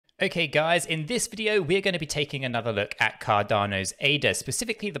Okay guys, in this video we're going to be taking another look at Cardano's ADA,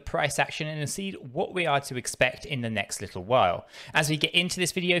 specifically the price action, and see what we are to expect in the next little while. As we get into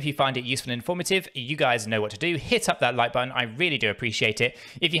this video, if you find it useful and informative, you guys know what to do. Hit up that like button, I really do appreciate it.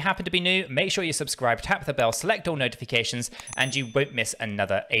 If you happen to be new, make sure you subscribe, tap the bell, select all notifications, and you won't miss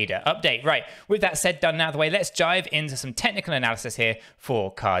another ADA update. Right, with that said, done and out of the way, let's dive into some technical analysis here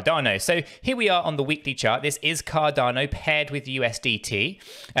for Cardano. So here we are on the weekly chart. This is Cardano paired with USDT.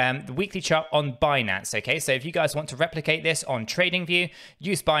 The weekly chart on Binance. Okay, so if you guys want to replicate this on TradingView,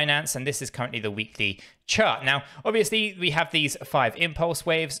 use Binance, and this is currently the weekly chart. Now, obviously, we have these 5 impulse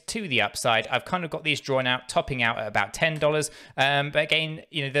waves to the upside. I've kind of got these drawn out, topping out at about $10. But again,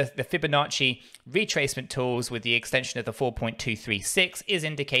 you know, the Fibonacci retracement tools with the extension of the 4.236 is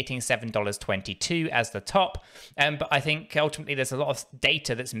indicating $7.22 as the top. But I think ultimately there's a lot of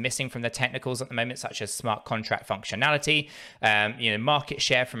data that's missing from the technicals at the moment, such as smart contract functionality, you know, market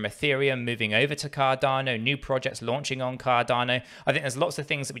share from Ethereum moving over to Cardano, new projects launching on Cardano. I think there's lots of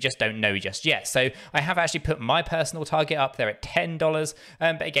things that we just don't know just yet. So I have actually put my personal target up there at $10.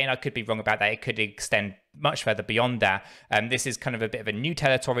 But again, I could be wrong about that. It could extend much further beyond that. This is kind of a bit of a new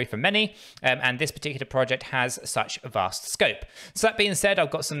territory for many, and this particular project has such a vast scope. So that being said, I've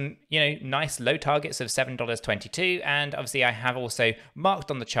got some, you know, nice low targets of $7.22, and obviously I have also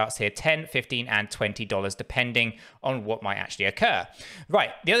marked on the charts here $10, $15, and $20 depending on what might actually occur.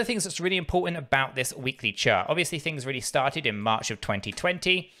 Right, the other things that's really important about this weekly chart, obviously things really started in March of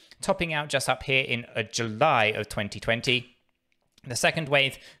 2020, topping out just up here in July of 2020. The second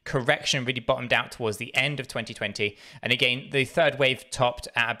wave correction really bottomed out towards the end of 2020. And again, the third wave topped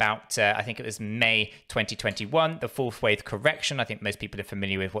at about, I think it was May 2021. The fourth wave correction, I think most people are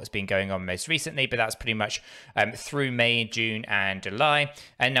familiar with what's been going on most recently, but that's pretty much through May, June, and July.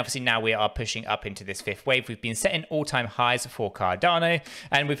 And obviously now we are pushing up into this fifth wave. We've been setting all-time highs for Cardano,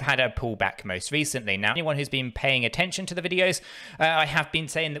 and we've had a pullback most recently. Now, anyone who's been paying attention to the videos, I have been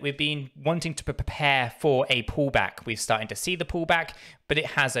saying that we've been wanting to prepare for a pullback. We're starting to see the pullback, but it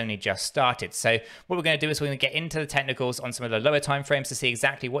has only just started. So what we're going to do is we're going to get into the technicals on some of the lower time frames to see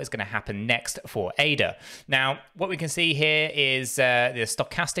exactly what is going to happen next for ADA. Now, what we can see here is the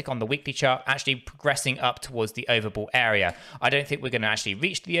stochastic on the weekly chart actually progressing up towards the overbought area. I don't think we're going to actually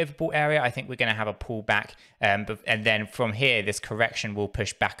reach the overbought area. I think we're going to have a pullback, and then from here, this correction will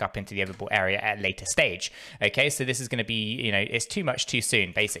push back up into the overbought area at a later stage. Okay, so this is going to be, you know, it's too much too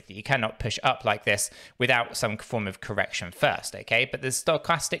soon, basically. You cannot push up like this without some form of correction first. Okay, but the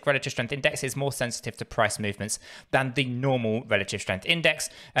stochastic relative strength index is more sensitive to price movements than the normal relative strength index.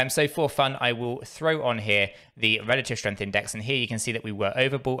 So for fun, I will throw on here the relative strength index, and here you can see that we were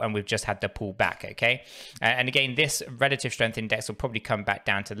overbought and we've just had the pull back. Okay, and again, this relative strength index will probably come back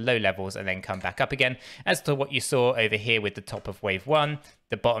down to low levels and then come back up again, as to what you saw over here with the top of wave 1.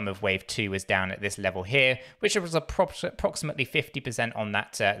 The bottom of wave 2 was down at this level here, which was approximately 50% on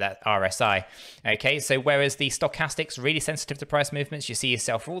that RSI. Okay, so whereas the stochastic's really sensitive to price movements, you see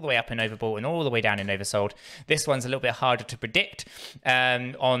yourself all the way up in overbought and all the way down in oversold. This one's a little bit harder to predict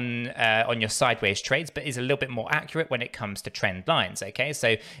on your sideways trades, but is a little bit more accurate when it comes to trend lines. Okay,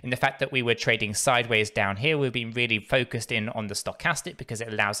 so in the fact that we were trading sideways down here, we've been really focused in on the stochastic because it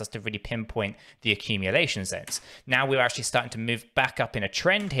allows us to really pinpoint the accumulation zones. Now we're actually starting to move back up in a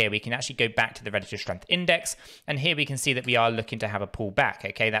trend here. We can actually go back to the relative strength index, and here we can see that we are looking to have a pullback.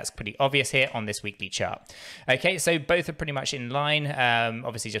 Okay, that's pretty obvious here on this weekly chart. Okay, so both are pretty much in line.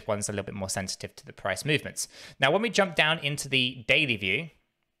 Obviously, just one's a little bit more sensitive to the price movements. Now, when we jump down into the daily view,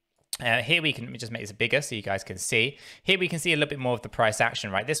 here we can, let me just make this bigger so you guys can see. Here we can see a little bit more of the price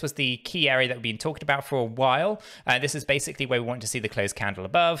action, right? This was the key area that we've been talking about for a while. This is basically where we want to see the closed candle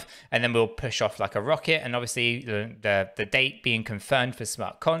above, and then we'll push off like a rocket. And obviously the date being confirmed for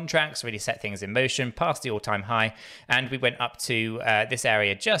smart contracts really set things in motion past the all-time high. And we went up to this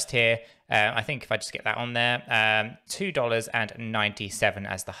area just here. I think if I just get that on there, $2.97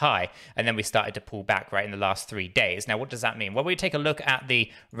 as the high. And then we started to pull back right in the last 3 days. Now, what does that mean? Well, we take a look at the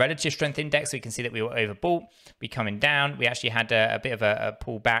relative strength index. We can see that we were overbought. We coming down. We actually had a bit of a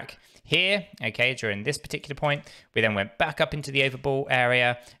pullback here, okay, during this particular point. We then went back up into the overbought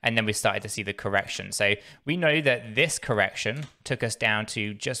area, and then we started to see the correction. So we know that this correction took us down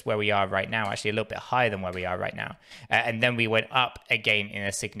to just where we are right now, actually a little bit higher than where we are right now. And then we went up again in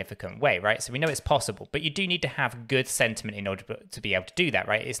a significant way, right? So we know it's possible, but you do need to have good sentiment in order to be able to do that,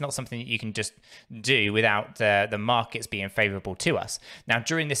 right? It's not something that you can just do without the markets being favorable to us. Now,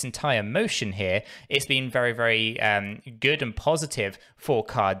 during this entire motion here, it's been very, very good and positive for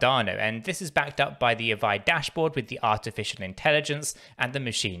Cardano. And this is backed up by the Avi dashboard with the artificial intelligence and the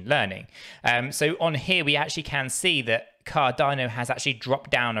machine learning. So on here, we actually can see that Cardano has actually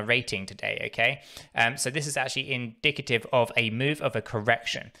dropped down a rating today, okay? So this is actually indicative of a move of a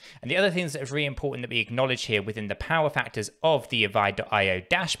correction. And the other things that are really important that we acknowledge here within the power factors of the Avi.io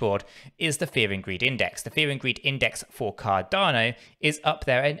dashboard is the Fear and Greed Index. The Fear and Greed Index for Cardano is up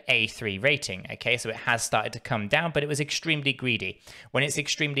there at an A3 rating, okay? So it has started to come down, but it was extremely greedy. When it's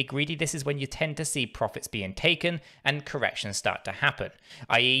extremely greedy, this is when you tend to see profits being taken and corrections start to happen,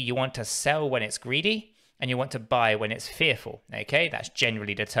 i.e. you want to sell when it's greedy and you want to buy when it's fearful, okay? That's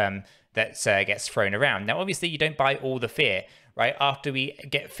generally the term that gets thrown around. Now, obviously, you don't buy all the fear, right? After we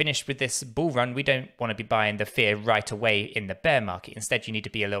get finished with this bull run, we don't want to be buying the fear right away in the bear market. Instead, you need to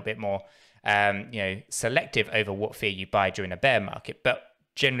be a little bit more selective over what fear you buy during a bear market. But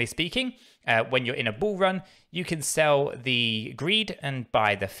generally speaking, when you're in a bull run, you can sell the greed and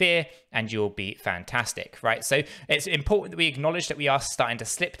buy the fear, and you'll be fantastic, right? So it's important that we acknowledge that we are starting to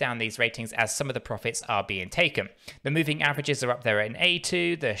slip down these ratings as some of the profits are being taken. The moving averages are up there at an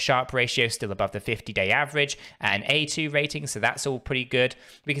A2, the Sharpe ratio still above the 50-day average at an A2 rating, so that's all pretty good.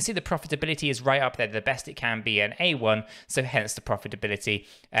 We can see the profitability is right up there, the best it can be, an A1, so hence the profitability,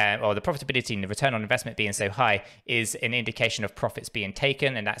 or the profitability and the return on investment being so high is an indication of profits being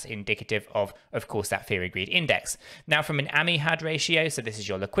taken, and that's indicative of course, that Fear and Greed Index. Now, from an AMI-HAD ratio, so this is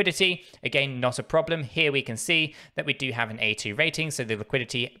your liquidity, again, not a problem. Here we can see that we do have an A2 rating, so the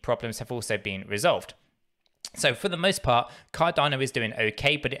liquidity problems have also been resolved. So for the most part, Cardano is doing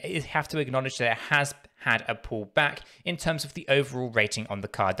okay, but you have to acknowledge that it has had a pullback in terms of the overall rating on the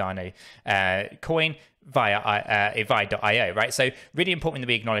Cardano coin via Avi.io, right? So really important that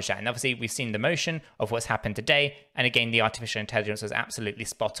we acknowledge that. And obviously we've seen the motion of what's happened today. And again, the artificial intelligence was absolutely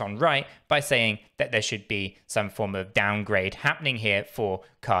spot on right by saying that there should be some form of downgrade happening here for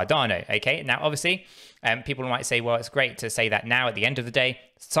Cardano, okay? Now, obviously, people might say, well, it's great to say that now at the end of the day.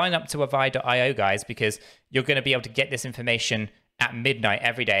 Sign up to Avi.io, guys, because you're going to be able to get this information at midnight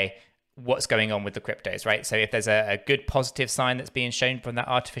every day, what's going on with the cryptos, right? So if there's a good positive sign that's being shown from that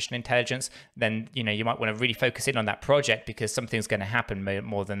artificial intelligence, then you might want to really focus in on that project because something's going to happen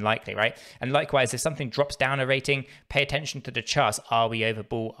more than likely, right? And likewise, if something drops down a rating, pay attention to the charts. Are we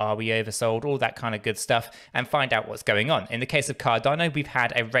overbought? Are we oversold? All that kind of good stuff, and find out what's going on. In the case of Cardano, we've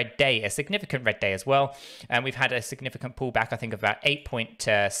had a red day, a significant red day as well, and we've had a significant pullback, I think of about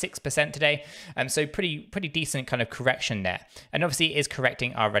 8.6% today. So pretty decent kind of correction there, and obviously it is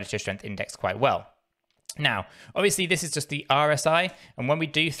correcting our relative strength index quite well. Now, obviously, this is just the RSI, and when we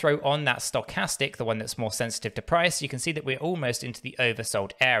do throw on that stochastic, the one that's more sensitive to price, you can see that we're almost into the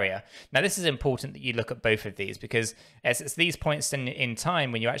oversold area. Now, this is important that you look at both of these because it's these points in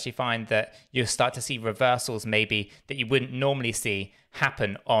time when you actually find that you'll start to see reversals maybe that you wouldn't normally see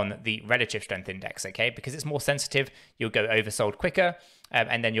happen on the relative strength index, okay? Because it's more sensitive, you'll go oversold quicker,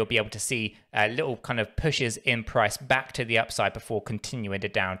 and then you'll be able to see little kind of pushes in price back to the upside before continuing the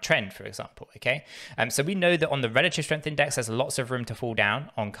downtrend, for example, okay? So we know that on the relative strength index, there's lots of room to fall down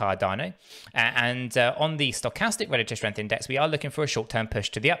on Cardano, and on the stochastic relative strength index, we are looking for a short-term push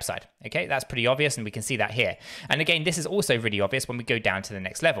to the upside, okay? That's pretty obvious, and we can see that here. And again, this is also really obvious when we go down to the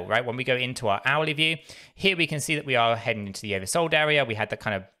next level, right? When we go into our hourly view, here we can see that we are heading into the oversold area. We had the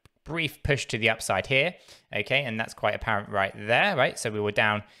kind of brief push to the upside here, okay, and that's quite apparent right there, right? So we were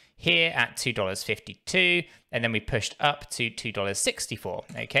down here at $2.52, and then we pushed up to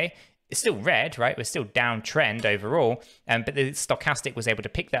 $2.64, okay? It's still red, right? We're still downtrend overall, but the stochastic was able to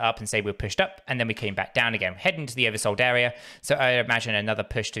pick that up and say we're pushed up, and then we came back down again, heading to the oversold area. So I imagine another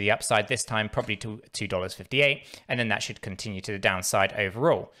push to the upside, this time probably to $2.58, and then that should continue to the downside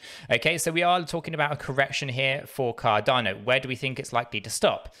overall. Okay, so we are talking about a correction here for Cardano. Where do we think it's likely to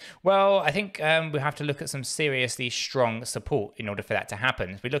stop? Well, I think we have to look at some seriously strong support in order for that to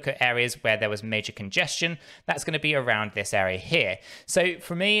happen. If we look at areas where there was major congestion, that's going to be around this area here. So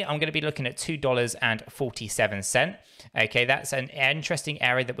for me, I'm going to be looking at $2.47. Okay, that's an interesting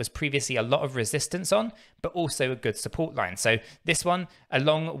area that was previously a lot of resistance on, but also a good support line. So this one,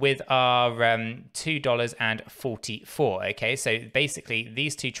 along with our $2.44. Okay, so basically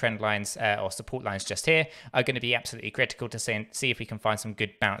these two trend lines or support lines just here are going to be absolutely critical to see if we can find some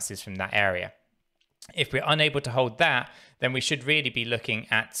good bounces from that area. If we're unable to hold that, then we should really be looking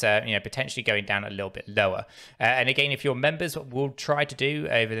at potentially going down a little bit lower. And again, if you're members, what we'll try to do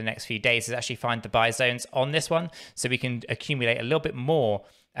over the next few days is actually find the buy zones on this one so we can accumulate a little bit more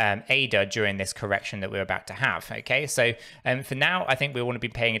ADA during this correction that we're about to have. Okay, so for now, I think we want to be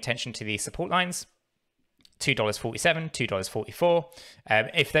paying attention to these support lines. $2.47, $2.44.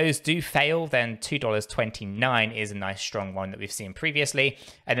 If those do fail, then $2.29 is a nice strong one that we've seen previously.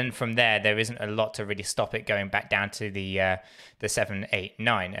 And then from there isn't a lot to really stop it going back down to the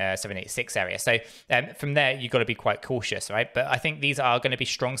 786 area. So from there, you've got to be quite cautious, right? But I think these are going to be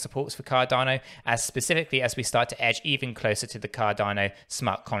strong supports for Cardano, as specifically as we start to edge even closer to the Cardano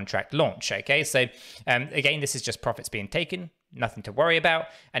smart contract launch. Okay, so again, this is just profits being taken. Nothing to worry about.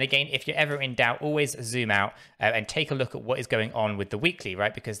 And again, if you're ever in doubt, always zoom out and take a look at what is going on with the weekly,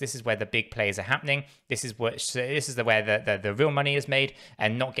 right? Because this is where the big plays are happening. This is where the real money is made,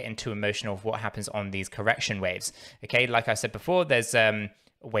 and not getting too emotional of what happens on these correction waves. Okay, like I said before, there's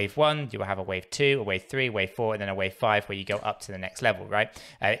wave 1, you will have a wave 2, a wave 3, wave 4, and then a wave 5 where you go up to the next level, right?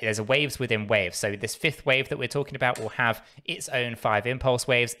 There's waves within waves. So this 5th wave that we're talking about will have its own 5 impulse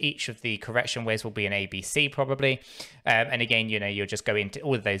waves. Each of the correction waves will be an ABC probably. And again, you'll just go into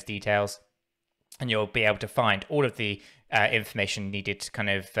all of those details, and you'll be able to find all of the information needed to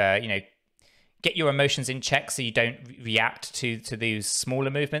kind of, get your emotions in check so you don't react to these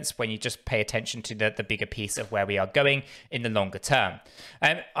smaller movements when you just pay attention to the bigger piece of where we are going in the longer term.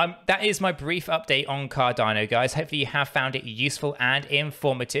 That is my brief update on Cardano, guys. Hopefully you have found it useful and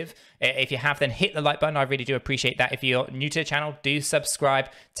informative. If you have, then hit the like button. I really do appreciate that. If you're new to the channel, do subscribe,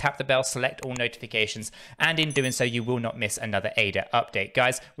 tap the bell, select all notifications, and in doing so, you will not miss another ADA update.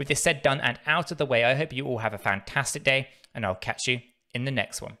 Guys, with this said, done, and out of the way, I hope you all have a fantastic day, and I'll catch you in the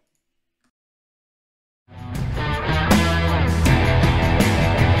next one.